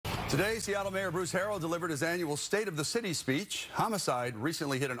Today, Seattle Mayor Bruce Harrell delivered his annual State of the City speech. Homicide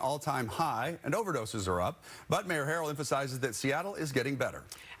recently hit an all-time high, and overdoses are up. But Mayor Harrell emphasizes that Seattle is getting better.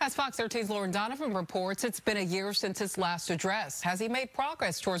 As Fox 13's Lauren Donovan reports, it's been a year since his last address. Has he made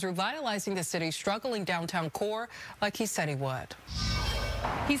progress towards revitalizing the city's struggling downtown core like he said he would?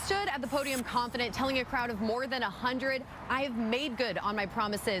 He stood at the podium confident, telling a crowd of more than 100, I have made good on my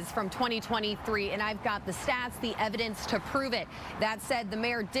promises from 2023, and I've got the stats, the evidence to prove it. That said, the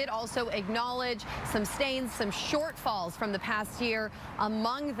mayor did also acknowledge some stains, some shortfalls from the past year,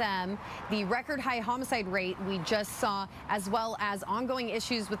 among them the record high homicide rate we just saw, as well as ongoing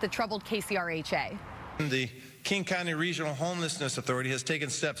issues with the troubled KCRHA. The King County Regional Homelessness Authority has taken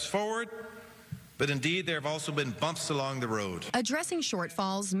steps forward, but indeed, there have also been bumps along the road. Addressing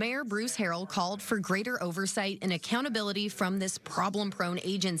shortfalls, Mayor Bruce Harrell called for greater oversight and accountability from this problem-prone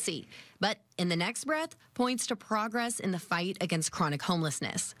agency. But in the next breath, points to progress in the fight against chronic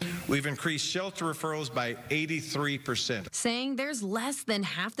homelessness. We've increased shelter referrals by 83%. Saying there's less than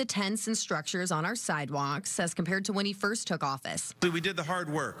half the tents and structures on our sidewalks as compared to when he first took office. We did the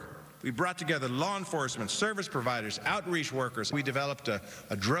hard work. We brought together law enforcement, service providers, outreach workers. We developed a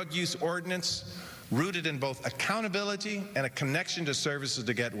drug use ordinance rooted in both accountability and a connection to services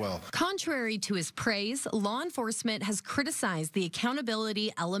to get well. Contrary to his praise, law enforcement has criticized the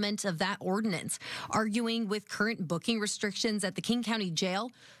accountability element of that ordinance, arguing with current booking restrictions at the King County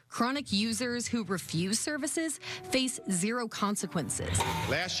Jail, chronic users who refuse services face zero consequences.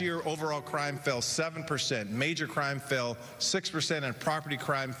 Last year, overall crime fell 7%, major crime fell 6%, and property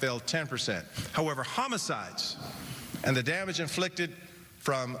crime fell 10%. However, homicides and the damage inflicted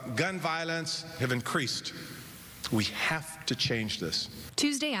from gun violence have increased. We have to change this.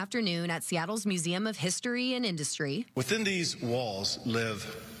 Tuesday afternoon at Seattle's Museum of History and Industry. Within these walls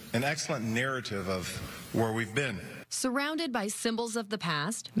live an excellent narrative of where we've been. Surrounded by symbols of the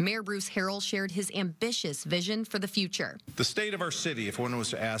past, Mayor Bruce Harrell shared his ambitious vision for the future. The state of our city, if one was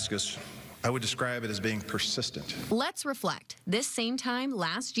to ask us, I would describe it as being persistent. Let's reflect. This same time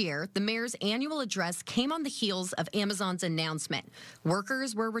last year, the mayor's annual address came on the heels of Amazon's announcement.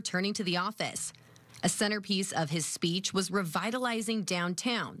 Workers were returning to the office. A centerpiece of his speech was revitalizing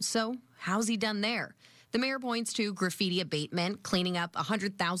downtown. So how's he done there? The mayor points to graffiti abatement, cleaning up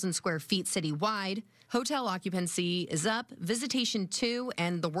 100,000 square feet citywide. Hotel occupancy is up, visitation too,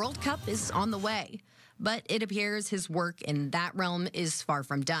 and the World Cup is on the way. But it appears his work in that realm is far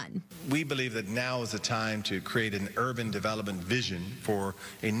from done. We believe that now is the time to create an urban development vision for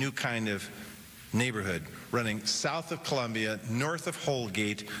a new kind of neighborhood running south of Columbia, north of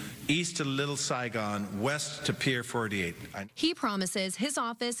Holgate, east to Little Saigon, west to Pier 48. He promises his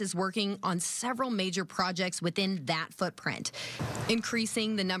office is working on several major projects within that footprint,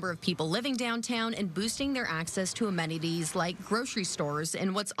 increasing the number of people living downtown and boosting their access to amenities like grocery stores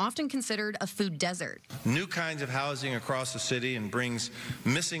in what's often considered a food desert. New kinds of housing across the city and brings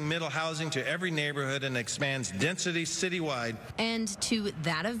missing middle housing to every neighborhood and expands density citywide. And to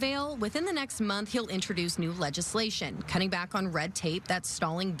that avail, within the next month, he'll introduce new legislation, cutting back on red tape that's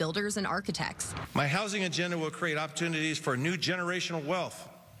stalling builders and architects. My housing agenda will create opportunities for new generational wealth.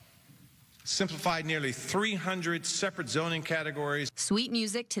 Simplified nearly 300 separate zoning categories. Sweet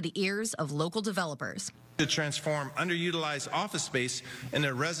music to the ears of local developers. To transform underutilized office space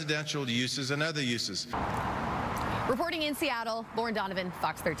into residential uses and other uses. Reporting in Seattle, Lauren Donovan,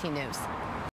 Fox 13 News.